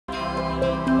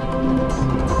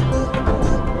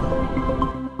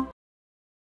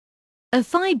A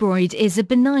fibroid is a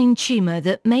benign tumour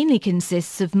that mainly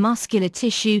consists of muscular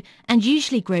tissue and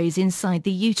usually grows inside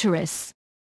the uterus.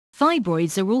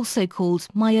 Fibroids are also called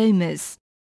myomas.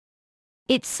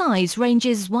 Its size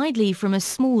ranges widely from a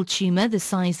small tumour the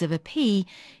size of a pea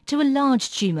to a large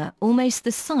tumour almost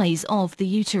the size of the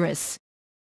uterus.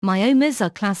 Myomas are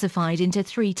classified into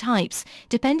 3 types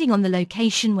depending on the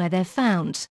location where they're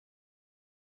found.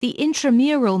 The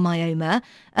intramural myoma,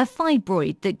 a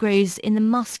fibroid that grows in the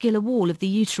muscular wall of the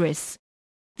uterus.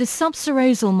 The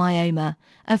subserosal myoma,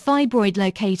 a fibroid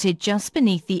located just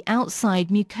beneath the outside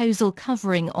mucosal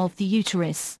covering of the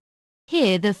uterus.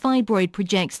 Here, the fibroid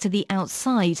projects to the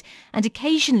outside and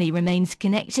occasionally remains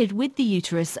connected with the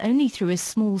uterus only through a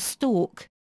small stalk.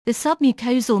 The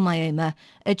submucosal myoma,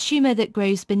 a tumour that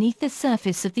grows beneath the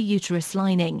surface of the uterus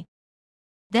lining.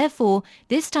 Therefore,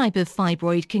 this type of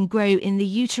fibroid can grow in the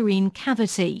uterine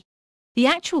cavity. The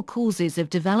actual causes of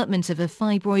development of a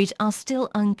fibroid are still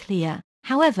unclear.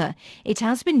 However, it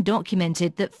has been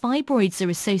documented that fibroids are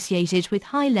associated with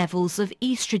high levels of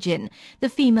estrogen, the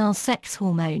female sex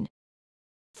hormone.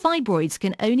 Fibroids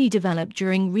can only develop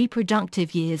during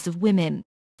reproductive years of women.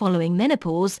 Following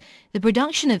menopause, the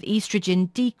production of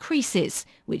estrogen decreases,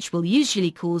 which will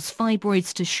usually cause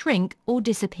fibroids to shrink or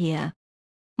disappear.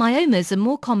 Myomas are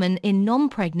more common in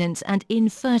non-pregnant and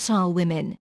infertile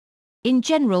women. In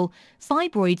general,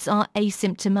 fibroids are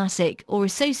asymptomatic or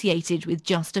associated with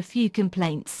just a few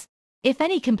complaints. If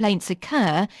any complaints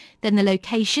occur, then the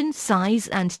location, size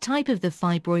and type of the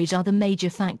fibroid are the major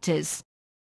factors.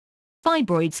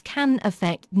 Fibroids can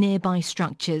affect nearby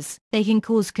structures. They can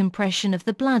cause compression of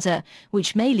the bladder,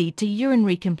 which may lead to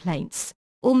urinary complaints,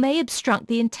 or may obstruct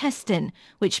the intestine,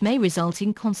 which may result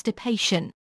in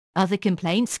constipation. Other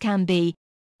complaints can be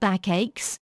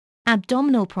backaches,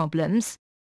 abdominal problems,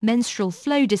 menstrual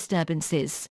flow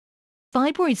disturbances.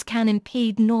 Fibroids can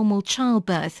impede normal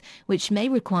childbirth, which may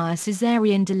require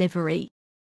caesarean delivery.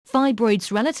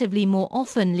 Fibroids relatively more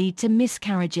often lead to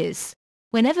miscarriages.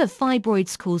 Whenever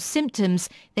fibroids cause symptoms,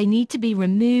 they need to be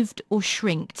removed or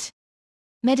shrinked.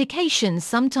 Medications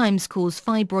sometimes cause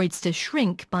fibroids to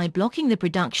shrink by blocking the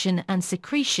production and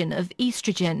secretion of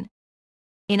estrogen.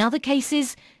 In other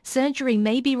cases, surgery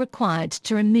may be required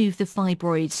to remove the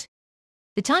fibroid.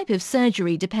 The type of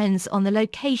surgery depends on the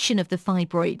location of the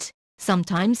fibroid.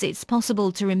 Sometimes it's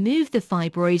possible to remove the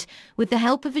fibroid with the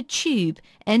help of a tube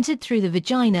entered through the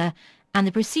vagina, and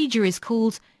the procedure is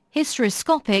called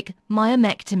hysteroscopic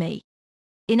myomectomy.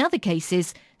 In other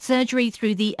cases, surgery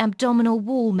through the abdominal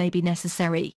wall may be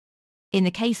necessary. In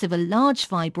the case of a large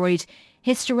fibroid,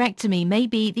 hysterectomy may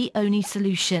be the only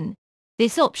solution.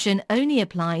 This option only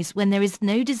applies when there is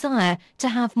no desire to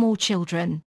have more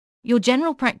children. Your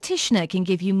general practitioner can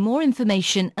give you more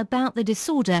information about the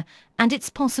disorder and its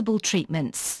possible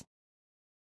treatments.